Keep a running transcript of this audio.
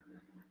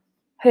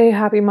Hey,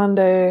 happy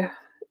Monday.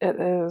 It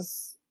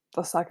is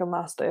the second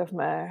last day of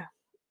May.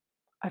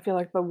 I feel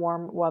like the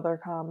warm weather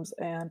comes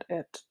and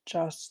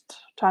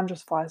time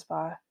just flies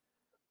by.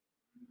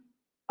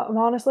 I'm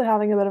honestly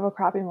having a bit of a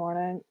crappy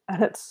morning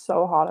and it's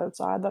so hot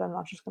outside that I'm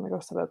not just gonna go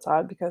sit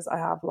outside because I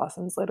have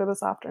lessons later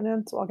this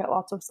afternoon, so I'll get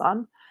lots of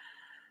sun.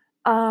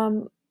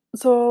 Um,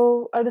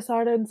 so I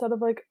decided instead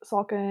of like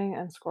sulking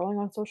and scrolling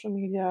on social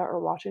media or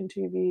watching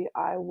TV,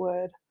 I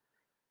would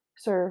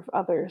serve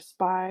others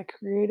by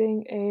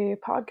creating a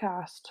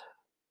podcast.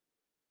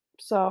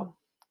 So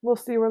we'll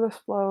see where this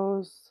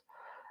flows.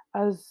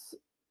 As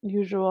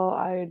usual,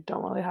 I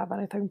don't really have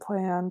anything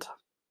planned.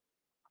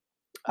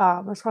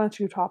 There's kind of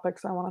two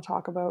topics I want to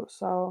talk about.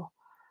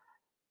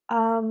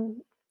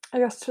 Um, I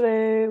guess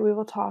today we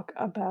will talk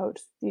about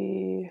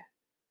we'll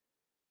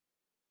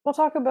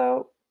talk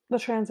about the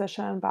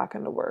transition back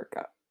into work.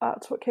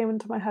 That's what came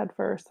into my head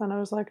first, and I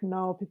was like,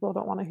 no, people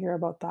don't want to hear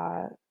about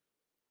that.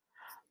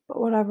 But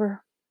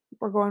whatever,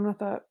 we're going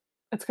with it.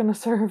 It's going to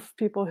serve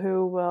people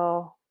who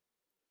will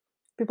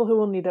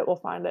need it will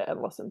find it and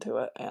listen to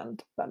it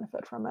and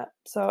benefit from it.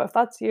 So if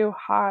that's you,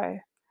 hi.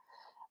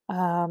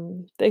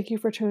 Thank you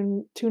for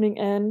tuning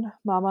in,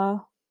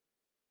 mama,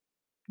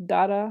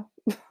 dada,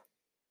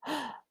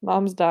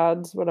 moms,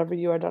 dads, whatever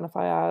you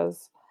identify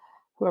as,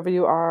 whoever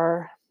you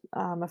are.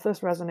 If this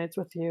resonates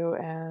with you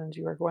and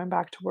you are going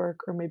back to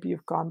work, or maybe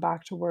you've gone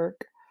back to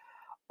work,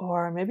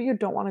 or maybe you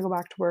don't want to go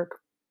back to work,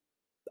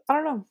 I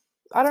don't know.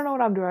 I don't know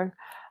what I'm doing.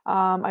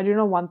 I do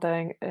know one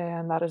thing,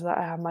 and that is that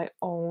I have my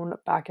own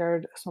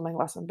backyard swimming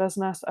lesson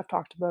business. I've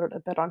talked about it a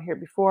bit on here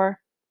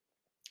before.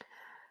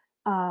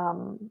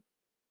 Um,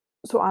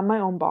 So I'm my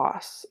own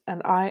boss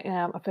and I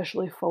am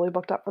officially fully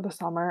booked up for the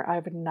summer.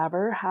 I've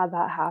never had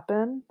that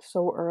happen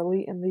so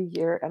early in the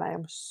year, and I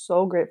am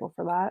so grateful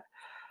for that.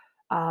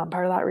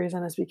 Part of that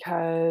reason is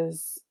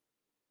because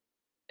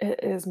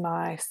it is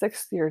my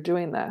sixth year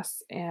doing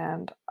this,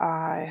 and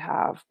I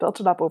have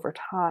built it up over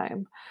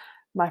time.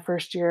 My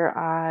first year,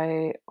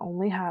 I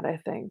only had, I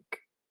think,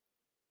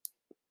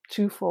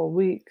 2 full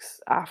weeks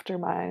after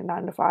my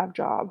 9 to 5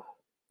 job,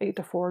 8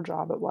 to 4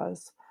 job it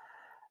was.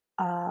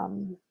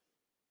 Um,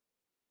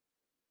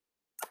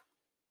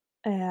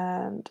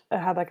 and I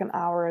had like an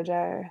hour a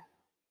day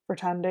for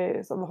 10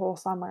 days of the whole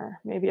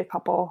summer, maybe a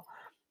couple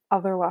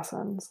other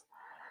lessons.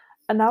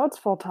 And now it's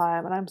full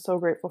time, and I'm so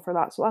grateful for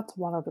that. So that's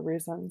one of the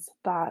reasons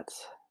that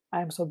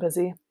I am so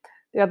busy.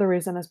 The other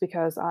reason is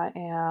because I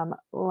am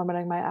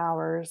limiting my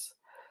hours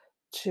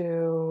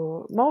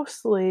to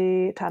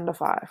mostly 10 to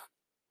 5.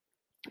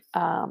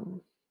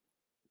 Um,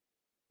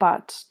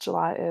 but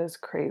July is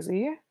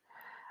crazy.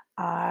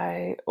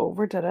 I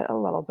overdid it a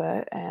little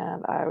bit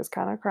and I was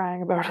kind of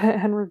crying about it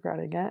and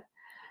regretting it.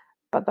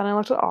 But then I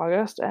looked at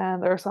August,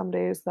 and there are some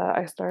days that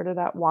I started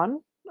at 1,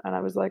 and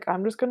I was like,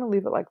 "I'm just gonna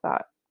leave it like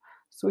that."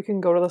 So we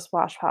can go to the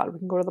splash pad, we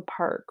can go to the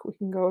park, we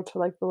can go to,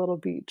 like, the little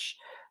beach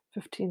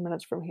 15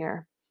 minutes from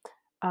here,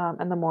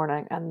 in the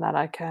morning, and then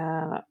I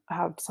can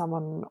have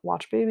someone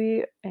watch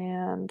baby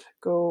and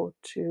go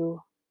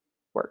to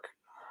work.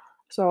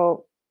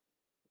 So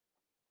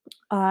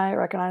I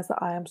recognize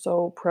that I am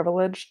so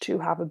privileged to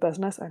have a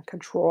business and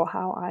control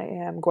how I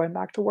am going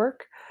back to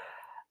work.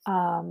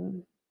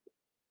 Um,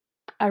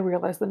 I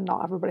realize that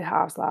not everybody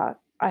has that.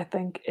 I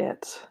think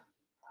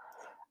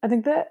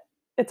that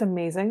it's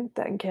amazing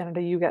that in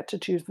Canada you get to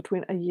choose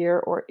between a year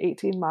or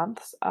 18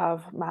 months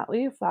of mat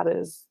leave. That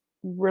is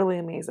really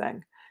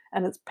amazing,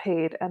 and it's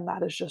paid, and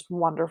that is just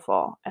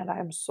wonderful, and I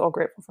am so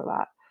grateful for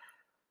that.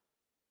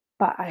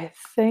 But I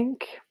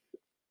think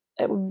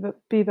it would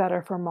be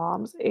better for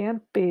moms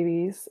and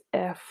babies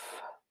if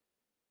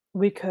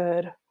we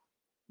could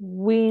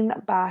wean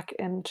back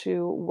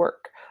into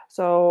work.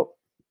 So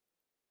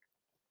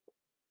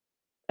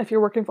if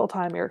you're working full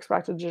time, you're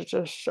expected to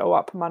just show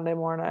up Monday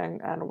morning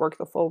and work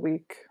the full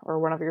week or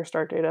whenever your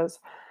start date is.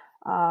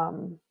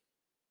 Um,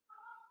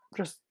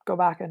 just go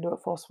back into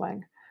it full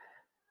swing.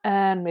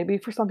 And maybe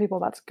for some people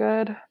that's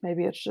good.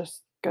 Maybe it's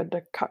just good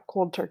to cut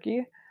cold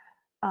turkey.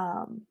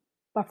 Um,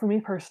 but for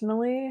me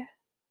personally,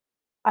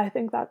 I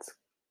think that's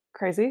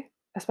crazy,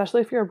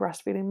 especially if you're a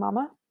breastfeeding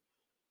mama.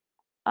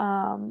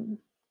 Um,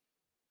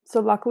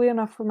 so luckily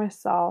enough for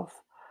myself,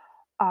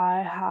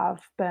 I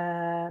have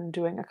been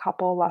doing a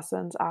couple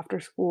lessons after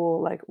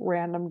school, like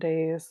random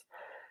days.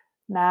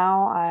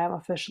 Now I am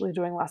officially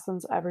doing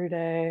lessons every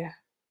day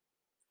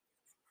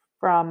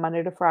from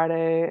Monday to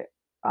Friday,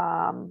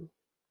 um,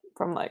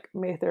 from like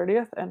May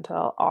 30th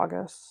until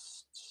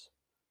August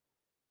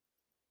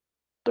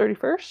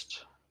 31st.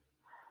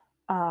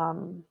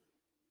 Um,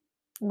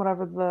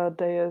 whatever the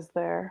day is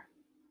there.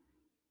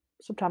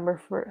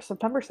 September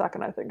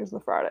 2nd, I think, is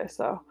the Friday.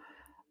 So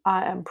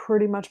I am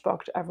pretty much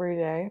booked every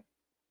day.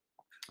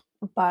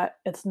 But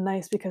it's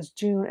nice because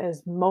June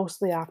is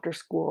mostly after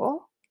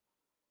school.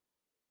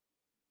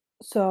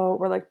 So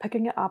we're like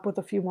picking it up with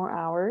a few more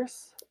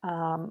hours.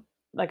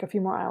 Like a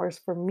few more hours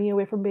from me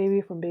away from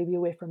baby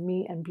away from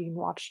me, and being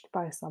watched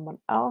by someone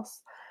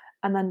else.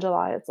 And then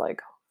July, it's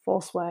like full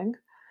swing.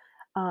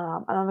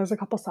 And then there's a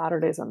couple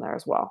Saturdays in there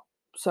as well.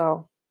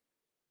 So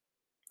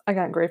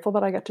again, grateful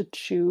that I get to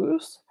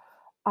choose.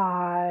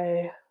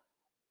 I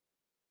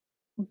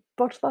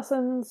booked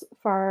lessons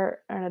far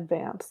in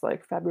advance,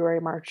 like February,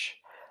 March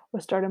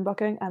was starting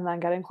booking, and then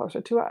getting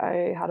closer to it,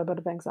 I had a bit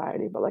of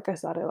anxiety. But like I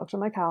said, I looked at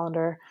my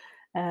calendar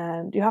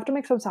and you have to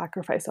make some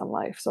sacrifice in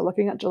life. So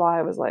looking at July,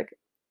 I was like,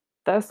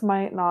 this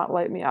might not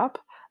light me up.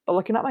 But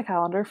looking at my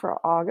calendar for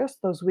August,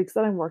 those weeks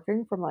that I'm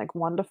working from like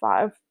 1 to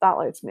 5, that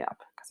lights me up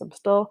because I'm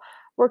still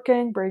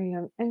working, bringing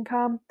in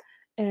income,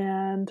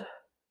 and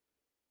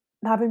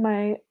having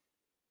my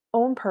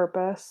own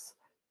purpose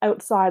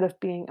outside of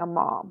being a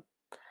mom.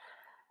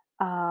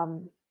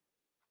 Um,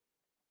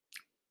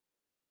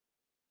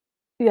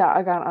 Yeah,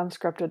 again,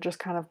 unscripted, just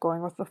kind of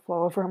going with the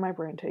flow of where my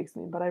brain takes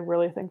me, but I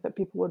really think that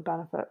people would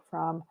benefit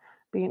from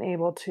being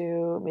able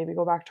to maybe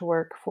go back to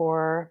work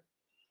for,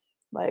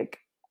 like,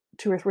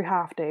 2 or 3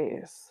 half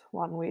days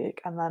one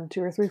week, and then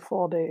 2 or 3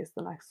 full days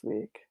the next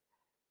week,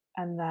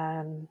 and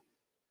then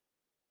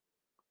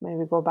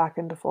maybe go back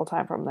into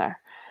full-time from there.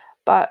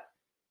 But,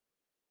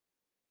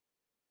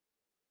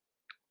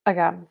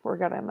 again, we're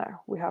getting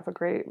there. We have a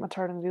great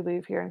maternity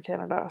leave here in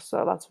Canada,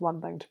 so that's one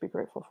thing to be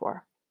grateful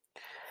for.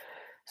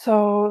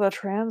 So, the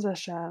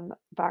transition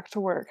back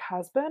to work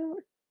has been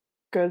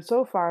good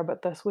so far,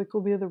 but this week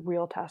will be the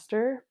real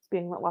tester,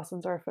 being that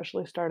lessons are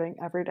officially starting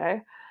every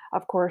day.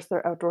 Of course,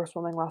 they're outdoor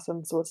swimming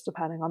lessons, so it's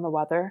depending on the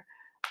weather.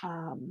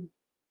 Um,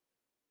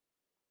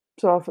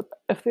 so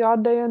if the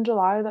odd day in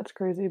July that's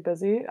crazy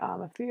busy,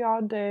 if the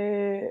odd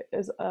day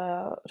is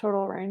a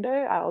total rain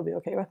day, I will be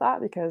okay with that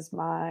because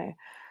my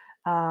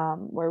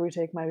where we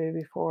take my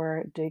baby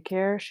for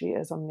daycare, she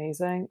is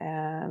amazing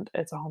and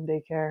it's a home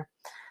daycare.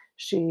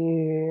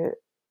 She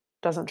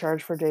doesn't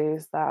charge for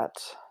days that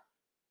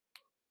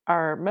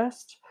are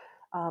missed.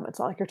 It's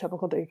not like your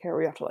typical daycare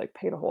where you have to like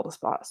pay to hold a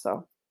spot.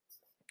 So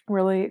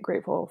really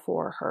grateful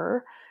for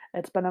her.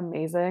 It's been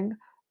amazing.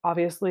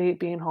 Obviously,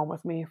 being home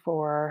with me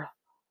for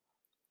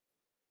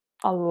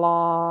a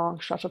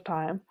long stretch of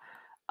time.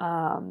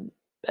 Um,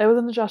 it was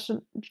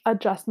an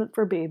adjustment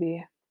for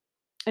baby,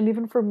 and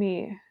even for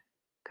me,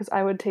 because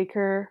I would take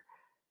her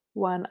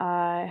when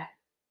I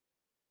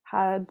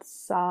had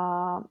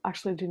some.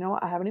 Actually, do you know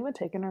what? I haven't even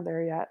taken her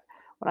there yet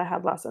when I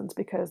had lessons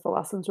because the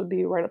lessons would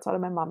be right outside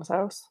of my mom's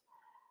house.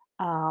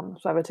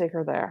 So I would take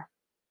her there.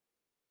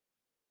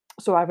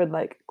 So I would,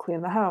 like,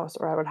 clean the house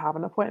or I would have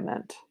an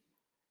appointment,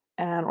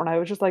 and when I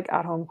was just, like,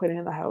 at home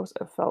cleaning the house,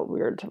 it felt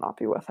weird to not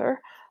be with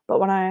her, but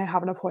when I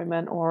have an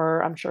appointment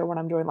or I'm sure when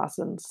I'm doing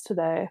lessons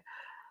today,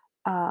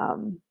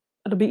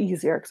 it'll be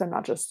easier because 'cause I'm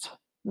not just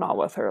not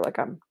with her, like,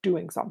 I'm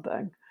doing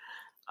something,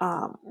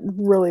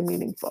 really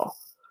meaningful.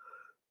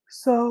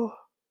 So,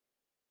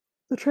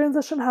 the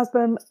transition has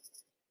been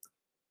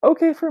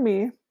okay for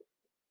me,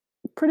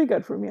 pretty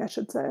good for me, I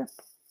should say.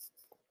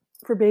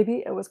 For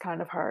baby, it was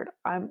kind of hard.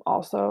 I'm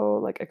also,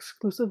 like,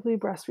 exclusively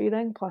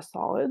breastfeeding plus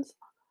solids,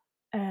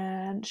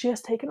 and she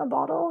has taken a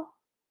bottle,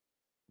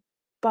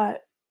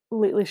 but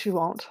lately she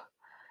won't.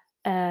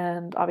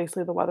 And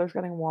obviously the weather's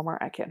getting warmer.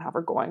 I can't have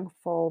her going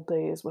full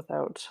days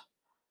without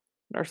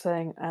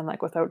nursing and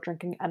like without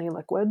drinking any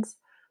liquids.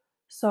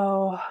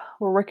 So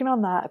we're working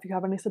on that. If you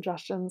have any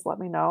suggestions, let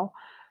me know.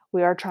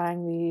 We are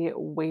trying the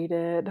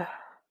weighted,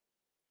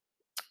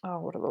 oh,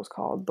 what are those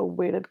called? The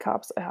weighted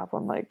cups. I have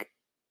one like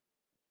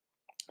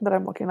that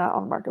I'm looking at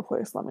on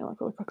Marketplace. Let me look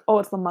really quick. Oh,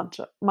 it's the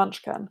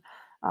Munchkin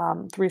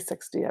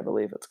 360, I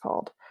believe it's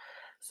called.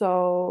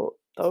 So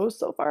those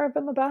so far have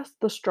been the best.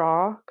 The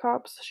straw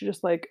cups, she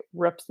just like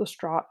rips the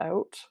straw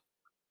out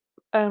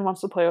and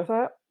wants to play with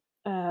it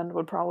and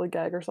would probably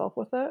gag herself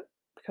with it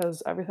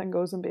because everything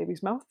goes in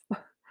baby's mouth.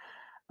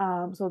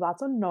 So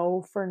that's a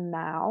no for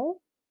now.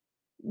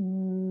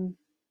 Mm,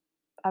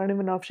 I don't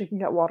even know if she can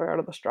get water out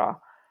of the straw.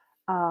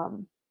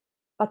 Um,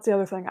 that's the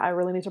other thing. I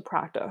really need to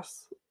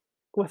practice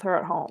with her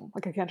at home.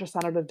 Like I can't just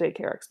send her to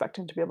daycare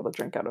expecting to be able to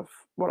drink out of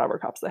whatever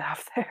cups they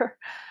have there.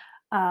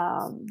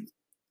 Um,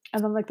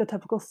 and then like the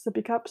typical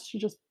sippy cups, she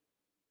just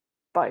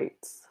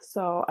bites.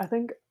 So I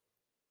think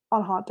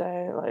on a hot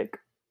day, like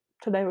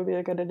today would be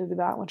a good day to do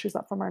that when she's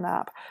up from her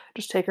nap.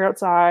 Just take her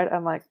outside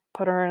and like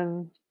put her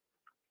in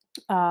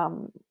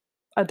um,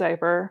 a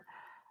diaper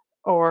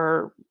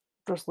or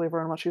just leave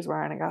her in what she's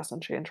wearing, I guess,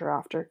 and change her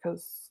after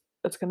because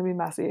it's going to be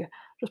messy.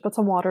 Just put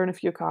some water in a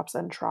few cups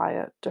and try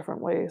it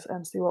different ways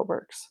and see what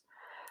works.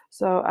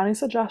 So, any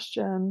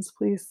suggestions,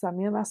 please send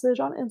me a message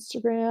on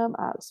Instagram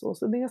at Soul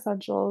Soothing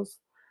Essentials.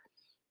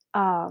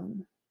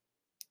 Um,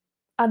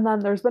 and then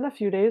there's been a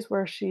few days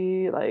where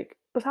she like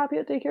was happy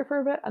at daycare for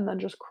a bit and then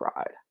just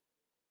cried.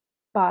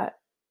 But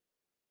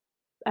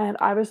and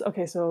I was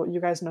okay, so you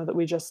guys know that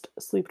we just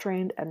sleep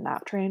trained and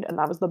nap trained, and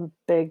that was the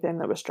big thing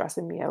that was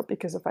stressing me out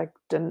because if I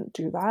didn't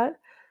do that,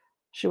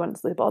 she wouldn't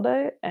sleep all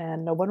day,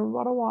 and no one would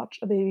wanna watch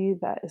a baby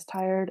that is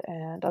tired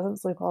and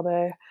doesn't sleep all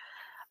day.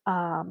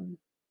 Um,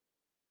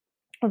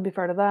 wouldn't be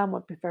fair to them,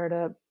 wouldn't be fair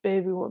to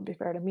baby, wouldn't be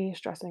fair to me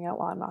stressing out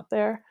while I'm not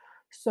there.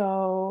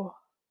 So,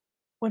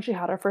 when she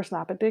had her first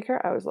nap at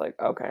daycare, I was like,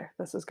 "Okay,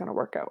 this is gonna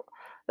work out.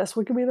 This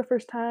week could be the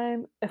first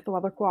time if the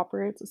weather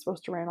cooperates, it's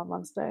supposed to rain on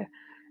Wednesday."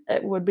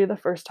 It would be the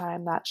first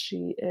time that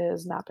she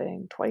is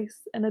napping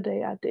twice in a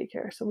day at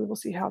daycare, so we will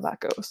see how that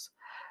goes.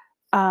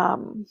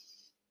 Um,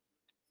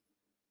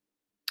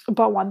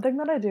 but one thing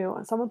that I do,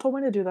 and someone told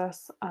me to do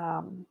this,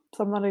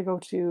 someone that I go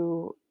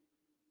to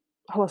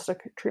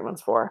holistic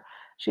treatments for,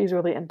 she's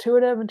really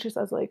intuitive and she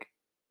says, like,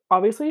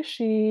 obviously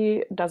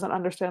she doesn't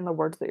understand the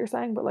words that you're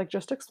saying, but like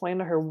just explain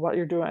to her what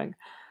you're doing,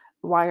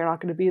 why you're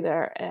not going to be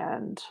there,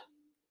 and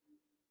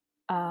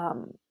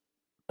um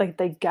like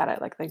they get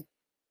it. Like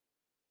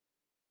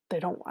they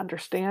don't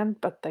understand,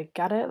 but they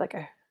get it. Like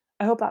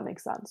I hope that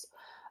makes sense.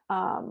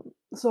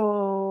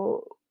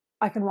 So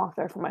I can walk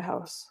there from my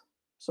house.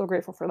 So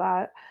grateful for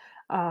that.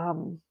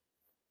 Um,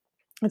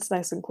 it's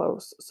nice and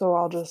close. So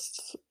I'll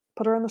just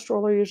put her in the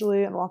stroller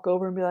usually and walk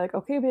over and be like,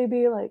 okay,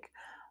 baby, like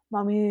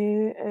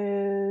mommy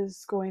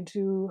is going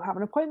to have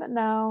an appointment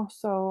now.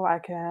 So I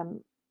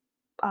can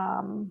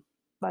um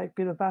like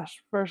be the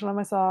best version of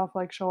myself,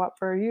 like show up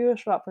for you,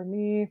 show up for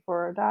me,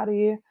 for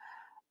daddy.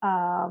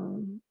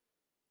 Um,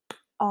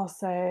 I'll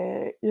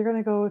say, "You're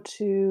gonna go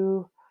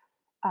to,"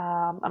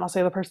 and I'll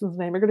say the person's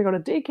name, "You're gonna go to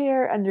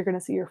daycare and you're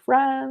gonna see your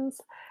friends.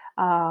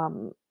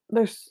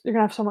 You're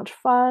gonna have so much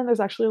fun. There's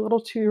actually a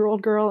little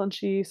 2-year-old girl, and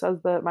she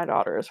says that my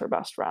daughter is her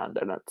best friend,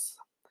 and it's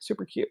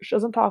super cute. She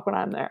doesn't talk when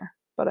I'm there,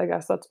 but I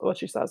guess that's what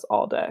she says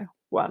all day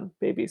when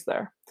baby's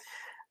there.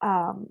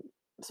 Um,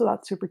 so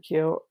that's super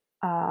cute.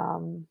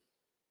 Um,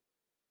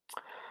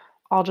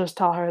 I'll just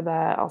tell her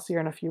that I'll see her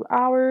in a few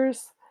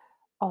hours.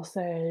 I'll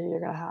say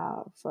you're gonna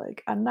have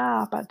like a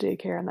nap at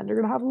daycare, and then you're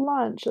gonna have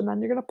lunch, and then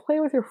you're gonna play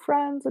with your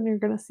friends, and you're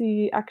gonna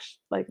see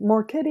like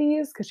more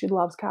kitties because she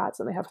loves cats,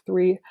 and they have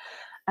 3,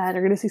 and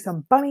you're gonna see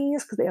some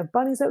bunnies because they have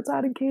bunnies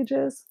outside in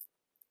cages.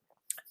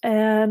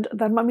 And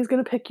then mommy's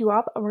gonna pick you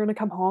up, and we're gonna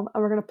come home,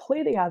 and we're gonna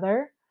play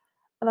together,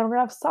 and then we're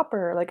gonna have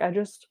supper. Like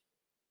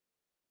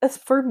it's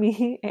for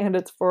me and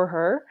it's for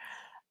her.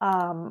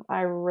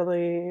 I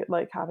really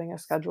like having a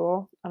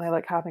schedule and I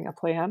like having a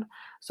plan.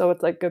 So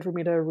it's like good for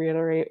me to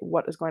reiterate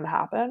what is going to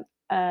happen.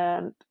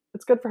 And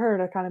it's good for her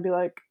to kind of be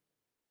like,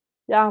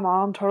 yeah,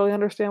 mom, totally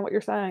understand what you're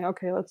saying.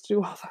 Okay, let's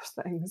do all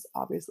those things.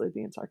 Obviously,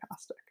 being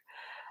sarcastic.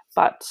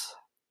 But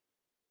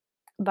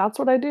that's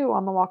what I do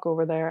on the walk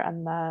over there.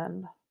 And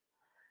then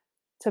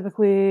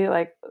typically,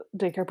 like,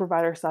 daycare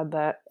provider said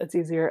that it's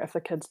easier if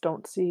the kids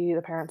don't see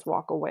the parents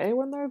walk away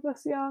when they're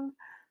this young.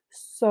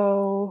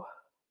 So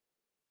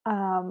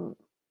Um,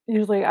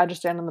 usually I just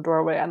stand in the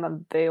doorway and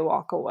then they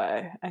walk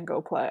away and go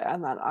play,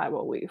 and then I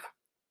will leave.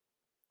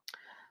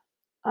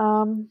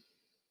 Um,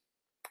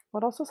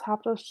 what else has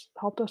helped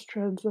us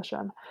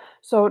transition?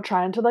 So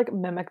trying to like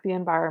mimic the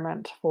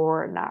environment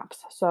for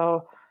naps.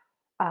 So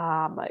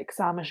like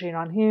sound machine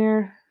on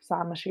here,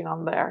 sound machine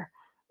on there.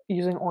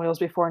 Using oils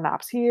before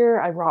naps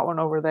here. I brought one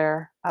over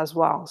there as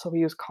well. So we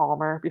use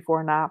Calmer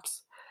before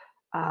naps.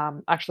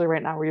 Actually,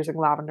 right now we're using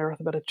lavender with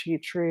a bit of tea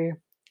tree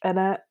in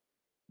it,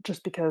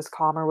 just because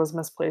Calmer was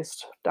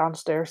misplaced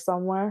downstairs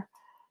somewhere.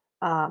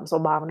 So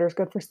lavender is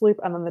good for sleep,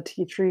 and then the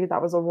tea tree,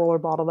 that was a roller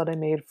bottle that I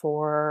made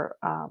for,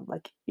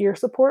 like, ear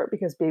support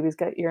because babies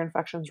get ear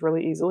infections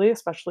really easily,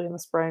 especially in the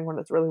spring when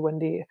it's really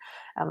windy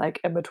and, like,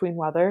 in between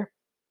weather.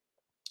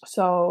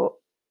 So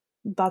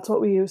that's what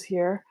we use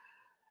here.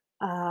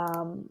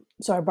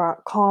 So I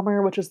brought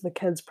Calmer, which is the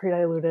kids'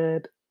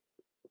 pre-diluted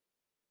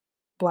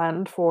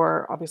blend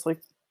for, obviously,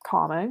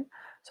 calming.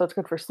 So it's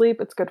good for sleep,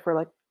 it's good for,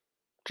 like,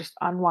 just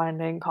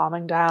unwinding,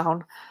 calming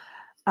down.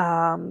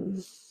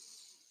 Um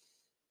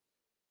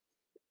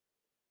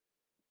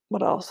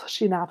What else?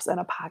 She naps in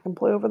a pack and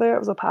play over there. It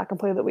was a pack and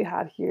play that we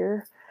had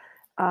here.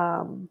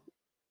 Um,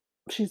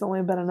 she's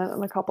only been in it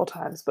a couple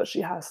times, but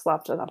she has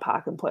slept in a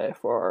pack and play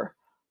for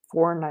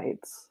 4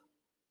 nights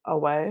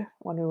away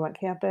when we went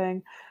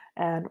camping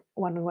and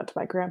when we went to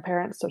my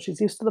grandparents, so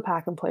she's used to the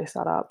pack and play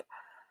setup.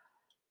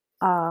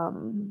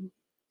 Um,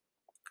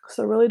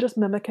 so really just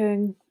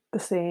mimicking the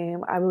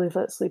same. I believe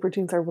that sleep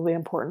routines are really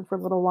important for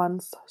little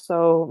ones,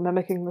 so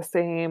mimicking the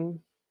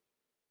same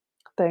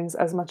things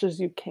as much as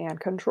you can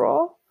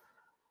control.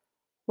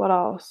 What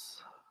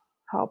else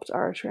helped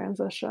our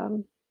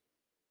transition?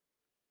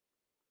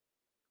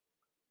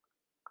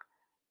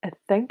 I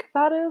think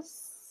that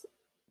is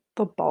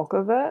the bulk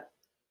of it,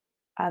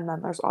 and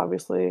then there's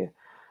obviously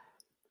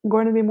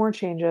going to be more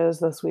changes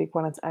this week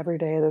when it's every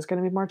day. There's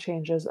gonna be more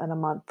changes in a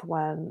month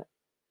when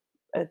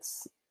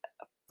it's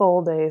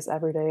full days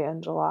every day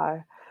in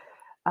July.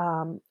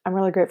 I'm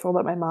really grateful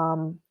that my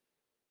mom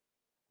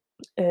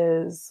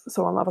is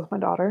so in love with my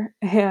daughter,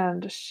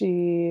 and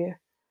she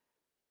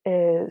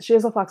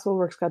has a flexible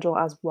work schedule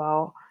as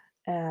well,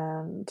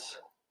 and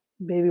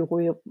baby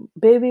will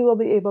baby will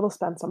be able to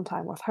spend some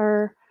time with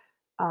her,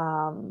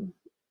 um,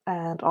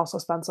 and also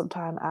spend some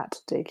time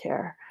at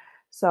daycare.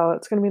 So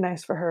it's gonna be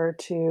nice for her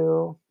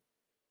to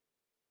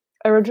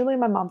originally,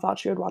 my mom thought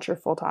she would watch her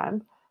full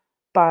time,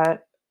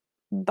 but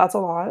that's a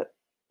lot,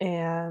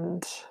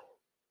 and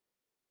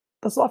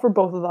that's a lot for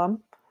both of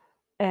them,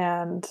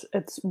 and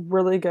it's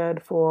really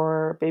good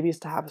for babies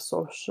to have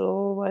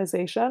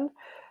socialization,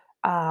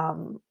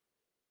 um,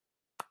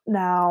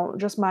 Now,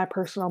 just my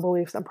personal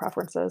beliefs and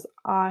preferences.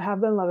 I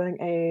have been living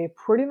a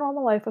pretty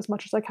normal life as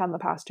much as I can the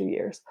past 2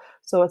 years.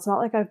 So it's not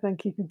like I've been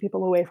keeping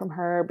people away from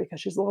her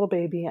because she's a little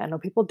baby. I know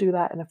people do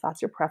that, and if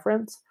that's your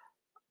preference,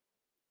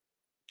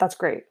 that's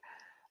great.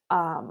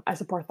 I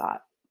support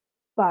that.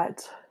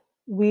 But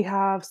we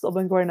have still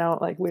been going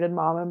out, like, we did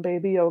mom and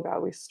baby yoga.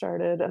 We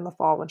started in the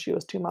fall when she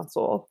was 2 months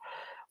old.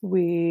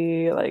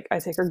 I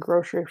take her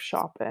grocery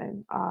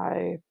shopping.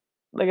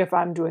 If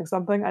I'm doing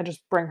something, I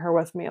just bring her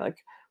with me, like,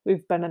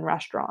 we've been in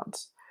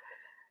restaurants,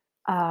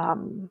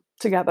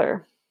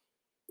 together,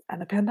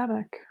 and a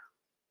pandemic.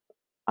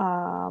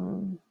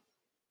 Um,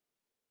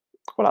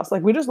 what else?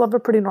 Like, we just live a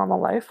pretty normal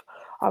life.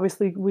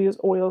 Obviously, we use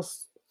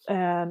oils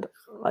and,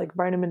 like,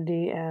 vitamin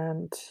D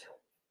and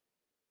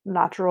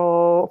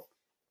natural,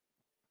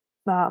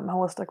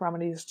 holistic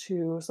remedies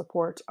to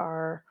support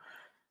our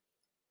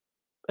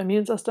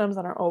immune systems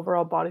and our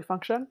overall body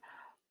function.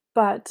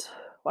 But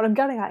what I'm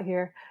getting at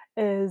here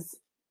is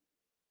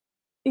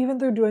even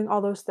through doing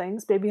all those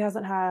things, baby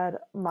hasn't had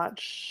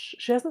much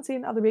she hasn't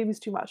seen other babies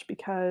too much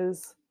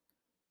because,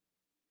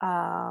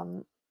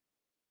 um,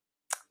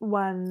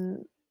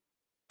 when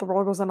the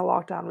world goes into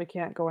lockdown, we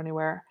can't go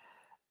anywhere,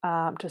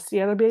 to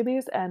see other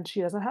babies, and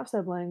she doesn't have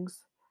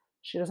siblings,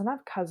 she doesn't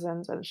have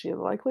cousins, and she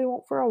likely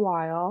won't for a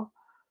while,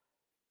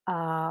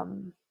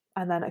 um,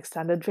 and then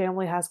extended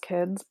family has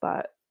kids,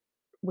 but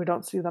we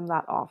don't see them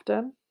that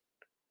often.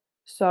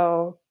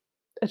 So,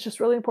 it's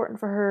just really important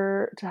for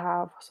her to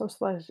have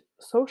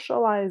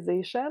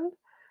socialization,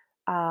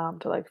 to,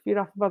 like, feed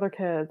off of other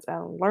kids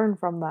and learn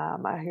from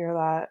them. I hear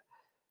that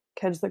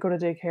kids that go to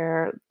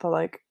daycare, they'll,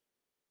 like,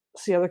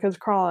 see other kids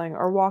crawling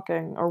or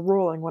walking or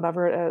rolling,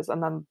 whatever it is,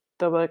 and then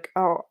they're like,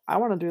 "Oh, I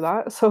wanna do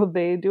that," so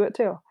they do it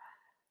too.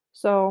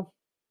 So,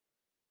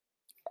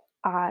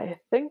 I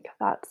think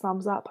that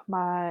sums up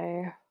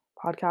my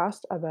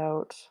podcast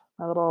about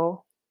my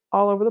little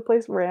all over the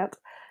place rant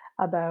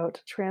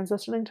about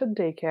transitioning to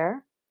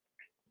daycare.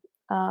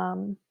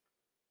 Um,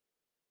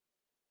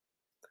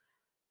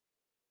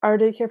 our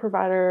daycare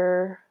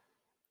provider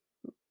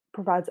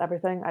provides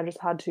everything. I just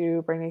had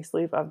to bring a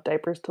sleeve of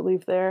diapers to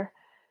leave there,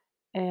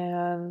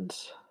 and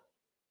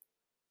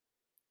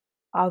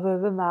other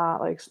than that,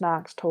 like,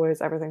 snacks,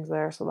 toys, everything's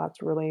there, so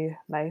that's really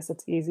nice.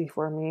 It's easy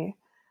for me,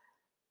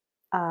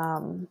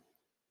 um,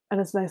 and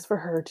it's nice for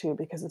her too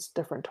because it's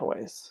different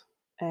toys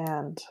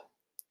and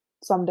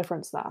some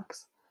different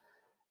snacks.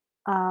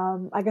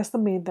 I guess the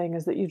main thing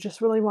is that you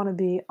just really wanna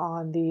be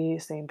on the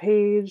same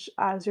page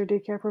as your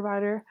daycare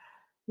provider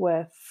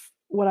with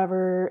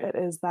whatever it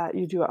is that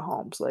you do at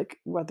home. So, like,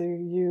 whether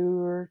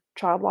your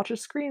child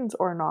watches screens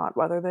or not,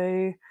 whether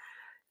they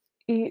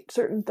eat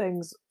certain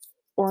things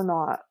or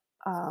not.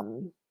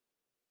 Um,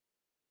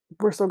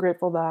 we're so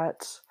grateful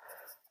that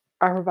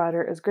our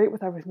provider is great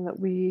with everything that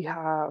we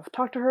have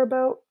talked to her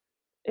about,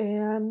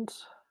 and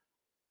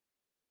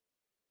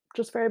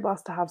just very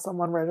blessed to have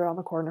someone right around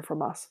the corner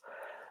from us.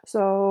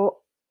 So,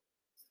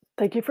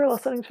 thank you for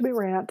listening to me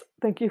rant.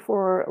 Thank you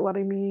for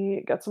letting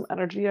me get some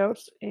energy out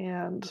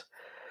and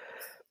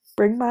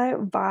bring my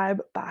vibe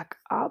back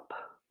up.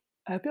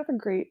 I hope you have a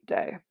great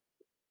day.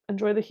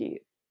 Enjoy the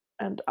heat,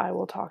 and I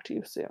will talk to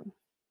you soon.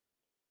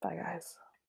 Bye, guys.